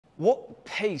What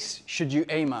pace should you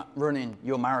aim at running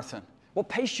your marathon? What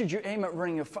pace should you aim at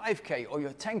running your 5K or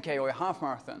your 10K or your half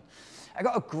marathon? I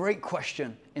got a great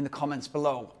question in the comments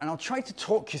below, and I'll try to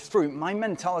talk you through my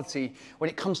mentality when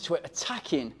it comes to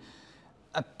attacking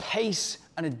a pace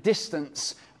and a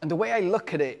distance and the way I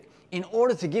look at it in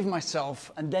order to give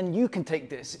myself, and then you can take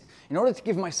this, in order to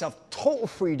give myself total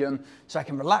freedom so I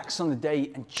can relax on the day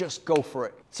and just go for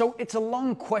it. So it's a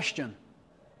long question,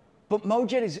 but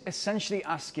Mojed is essentially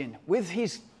asking, with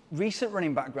his recent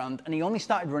running background, and he only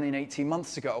started running 18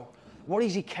 months ago, what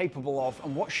is he capable of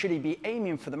and what should he be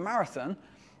aiming for the marathon,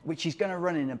 which he's going to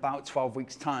run in about 12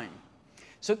 weeks time?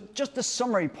 So just the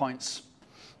summary points.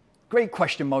 Great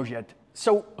question, Mojed.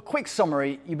 So a quick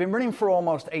summary, you've been running for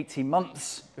almost 18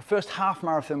 months. Your first half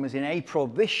marathon was in April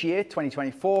this year,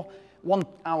 2024, 1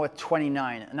 hour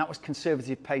 29, and that was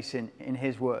conservative pacing in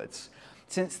his words.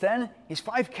 Since then, his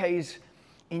 5Ks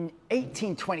in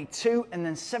 18:22 and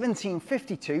then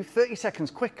 17:52, 30 seconds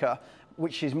quicker,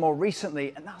 which is more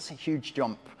recently, and that's a huge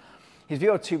jump. His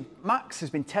VO2 max has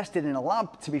been tested in a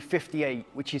lab to be 58,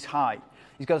 which is high.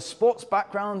 He's got a sports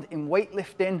background in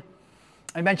weightlifting.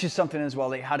 I mentioned something as well,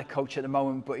 that he had a coach at the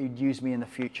moment, but he'd use me in the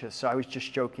future, so I was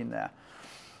just joking there.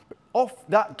 But off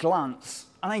that glance,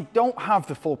 and I don't have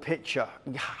the full picture,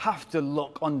 you have to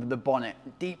look under the bonnet,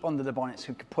 deep under the bonnet,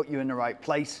 so it can put you in the right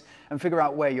place and figure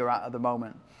out where you're at the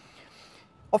moment.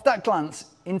 Off that glance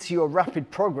into your rapid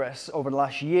progress over the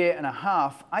last year and a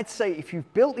half, I'd say if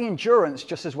you've built the endurance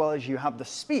just as well as you have the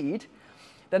speed,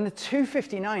 then the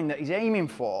 2:59 that he's aiming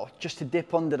for, just to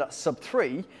dip under that sub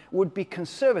 3, would be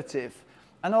conservative.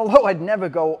 And although I'd never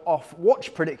go off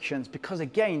watch predictions, because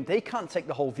again, they can't take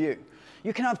the whole view.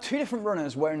 You can have two different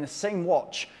runners wearing the same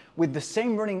watch with the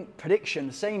same running prediction,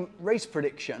 the same race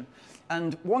prediction,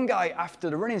 and one guy after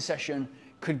the running session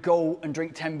could go and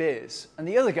drink 10 beers, and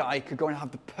the other guy could go and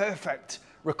have the perfect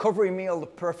recovery meal, the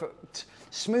perfect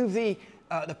smoothie,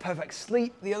 the perfect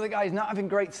sleep. The other guy's not having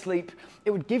great sleep.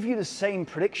 It would give you the same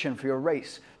prediction for your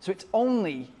race. So it's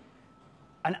only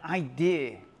an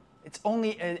idea. It's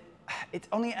only an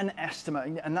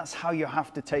estimate, and that's how you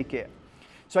have to take it.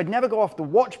 So I'd never go off the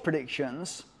watch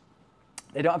predictions.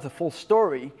 They don't have the full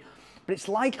story, but it's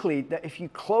likely that if you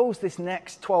close this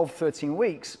next 12, 13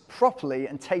 weeks properly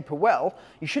and taper well,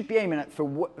 you should be aiming at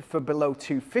for below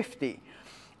 250.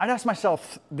 I'd ask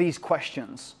myself these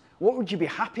questions. What would you be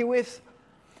happy with?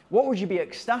 What would you be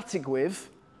ecstatic with?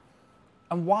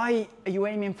 And why are you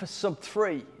aiming for sub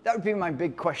 3? That would be my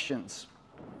big questions.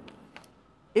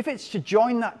 If it's to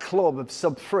join that club of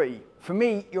sub 3, for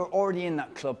me, you're already in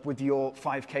that club with your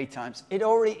 5K times. It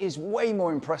already is way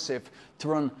more impressive to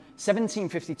run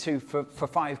 17:52 for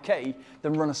 5K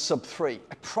than run a sub 3.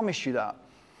 I promise you that.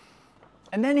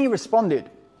 And then he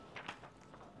responded,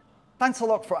 "Thanks a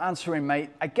lot for answering, mate.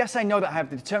 I guess I know that I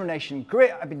have the determination and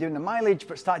grit. I've been doing the mileage,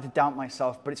 but started to doubt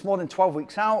myself. But it's more than 12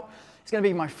 weeks out. It's going to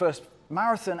be my first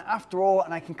marathon after all,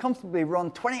 and I can comfortably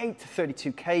run 28 to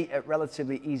 32K at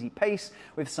relatively easy pace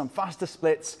with some faster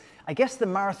splits. I guess the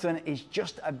marathon is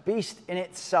just a beast in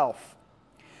itself.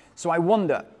 So I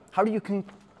wonder, how do you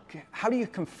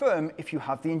confirm if you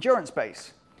have the endurance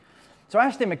base?" So I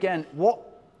asked him again, what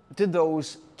did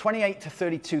those 28 to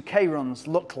 32K runs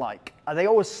look like? Are they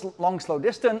always long, slow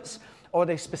distance, or are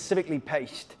they specifically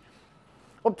paced?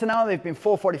 Up to now, they've been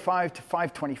 4:45 to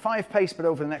 5:25 pace, but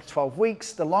over the next 12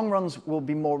 weeks, the long runs will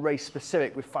be more race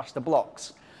specific with faster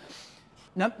blocks.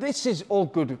 Now, this is all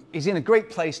good. He's in a great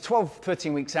place, 12,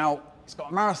 13 weeks out. He's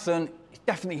got a marathon. He's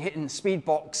definitely hitting the speed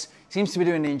box. Seems to be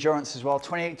doing the endurance as well,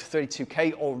 28 to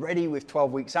 32K already with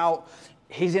 12 weeks out.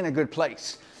 He's in a good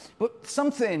place. But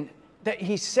something that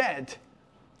he said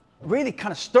really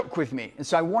kind of stuck with me. And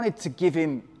so I wanted to give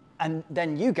him, and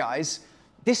then you guys,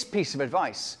 this piece of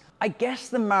advice. I guess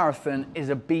the marathon is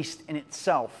a beast in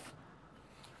itself.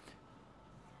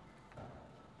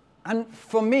 And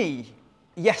for me,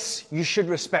 yes, you should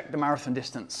respect the marathon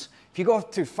distance. If you go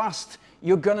too fast,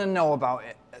 you're gonna know about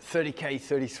it at 30K,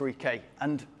 33K.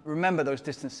 And remember those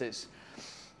distances.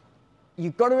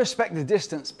 You've got to respect the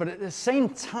distance, but at the same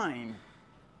time,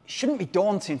 it shouldn't be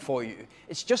daunting for you.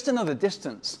 It's just another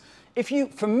distance.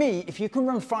 For me, if you can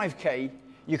run 5K,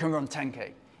 you can run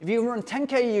 10K. If you can run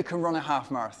 10K, you can run a half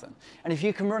marathon. And if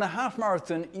you can run a half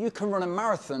marathon, you can run a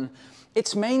marathon.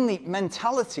 It's mainly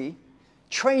mentality,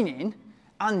 training,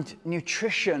 and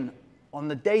nutrition on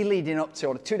the day leading up to,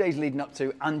 or the 2 days leading up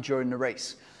to, and during the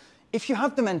race. If you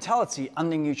have the mentality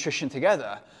and the nutrition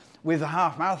together with a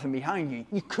half marathon behind you,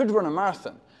 you could run a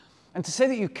marathon. And to say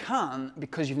that you can,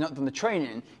 because you've not done the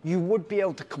training, you would be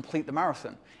able to complete the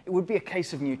marathon. It would be a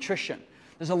case of nutrition.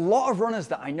 There's a lot of runners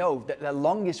that I know that their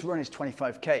longest run is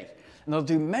 25K, and they'll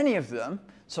do many of them,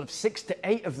 sort of 6 to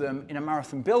 8 of them in a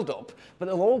marathon build-up, but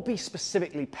they'll all be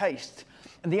specifically paced.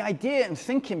 And the idea and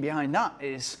thinking behind that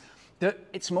is that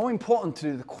it's more important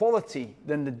to do the quality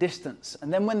than the distance.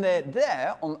 And then when they're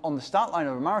there on the start line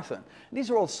of a marathon, these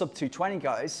are all sub 220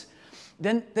 guys,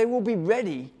 then they will be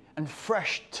ready and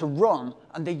fresh to run,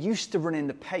 and they're used to running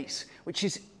the pace, which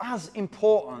is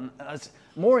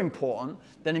more important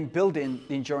than in building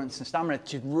the endurance and stamina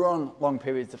to run long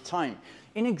periods of time.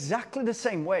 In exactly the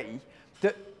same way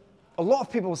that a lot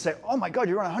of people will say, oh my God,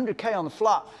 you run 100K on the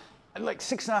flat, like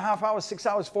 6.5 hours, 6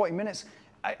 hours, 40 minutes.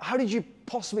 How did you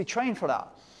possibly train for that?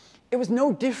 It was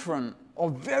no different or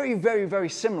very, very, very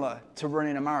similar to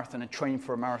running a marathon and training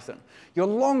for a marathon. Your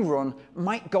long run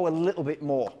might go a little bit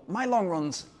more. My long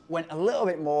runs went a little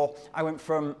bit more. I went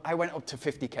up to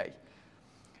 50K.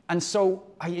 And so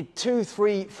I did 2,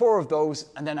 3, 4 of those,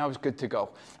 and then I was good to go.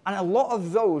 And a lot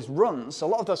of those runs, a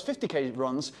lot of those 50K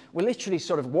runs, were literally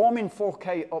sort of warming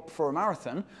 4K up for a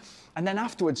marathon, and then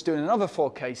afterwards doing another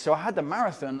 4K. So I had the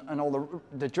marathon and all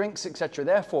the drinks, etc.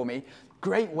 there for me.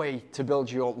 Great way to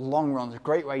build your long runs, a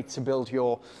great way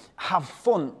to have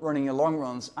fun running your long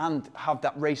runs and have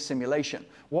that race simulation.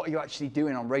 What are you actually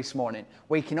doing on race morning?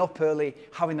 Waking up early,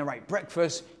 having the right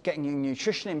breakfast, getting your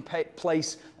nutrition in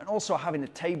place, and also having a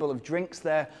table of drinks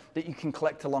there that you can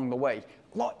collect along the way.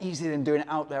 A lot easier than doing it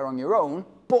out there on your own,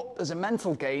 but there's a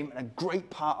mental game and a great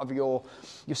part of your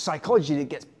psychology that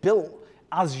gets built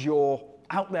as you're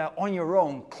out there on your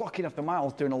own, clocking off the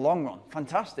miles, doing a long run.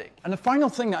 Fantastic. And the final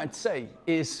thing that I'd say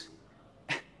is,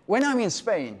 when I'm in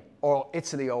Spain or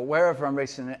Italy or wherever I'm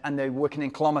racing and they're working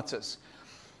in kilometers,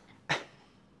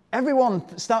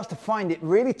 everyone starts to find it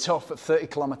really tough at 30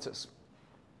 kilometers.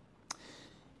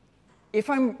 If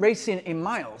I'm racing in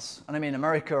miles and I'm in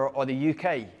America or the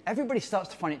UK, everybody starts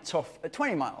to find it tough at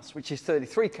 20 miles, which is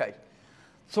 33K.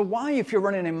 So why, if you're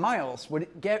running in miles, would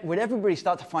everybody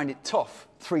start to find it tough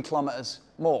 3 kilometers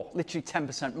more, literally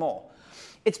 10% more?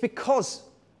 It's because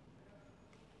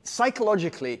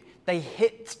psychologically they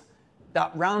hit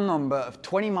that round number of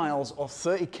 20 miles or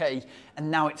 30K,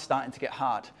 and now it's starting to get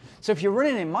hard. So if you're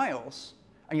running in miles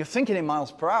and you're thinking in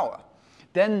miles per hour,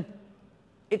 then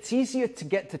it's easier to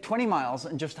get to 20 miles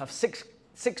and just have six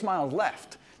miles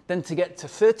left than to get to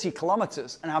 30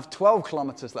 kilometers and have 12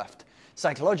 kilometers left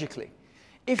psychologically.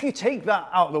 If you take that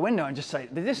out of the window and just say,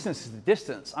 the distance is the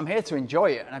distance, I'm here to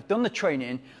enjoy it, and I've done the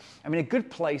training, I'm in a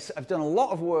good place, I've done a lot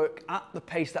of work at the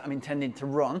pace that I'm intending to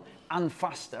run and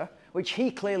faster, which he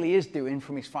clearly is doing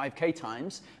from his 5K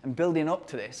times and building up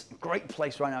to this. Great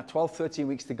place right now, 12, 13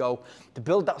 weeks to go to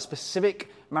build that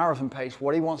specific marathon pace,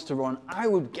 what he wants to run. I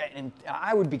would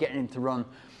be getting him to run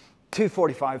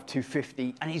 245,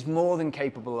 250, and he's more than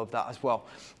capable of that as well.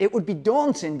 It would be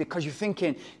daunting because you're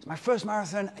thinking, it's my first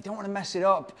marathon, I don't want to mess it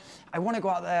up. I want to go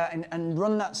out there and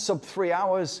run that sub 3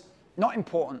 hours. Not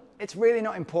important. It's really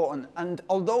not important. And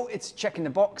although it's checking the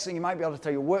box and you might be able to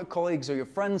tell your work colleagues or your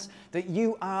friends that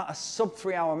you are a sub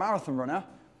 3 hour marathon runner,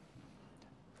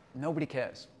 nobody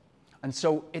cares. And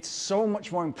so it's so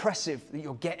much more impressive that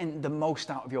you're getting the most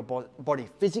out of your body,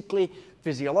 physically,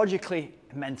 physiologically,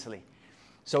 and mentally.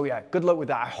 So yeah, good luck with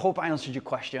that. I hope I answered your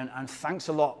question, and thanks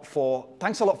a lot for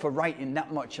writing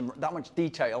that much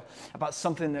detail about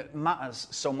something that matters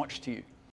so much to you.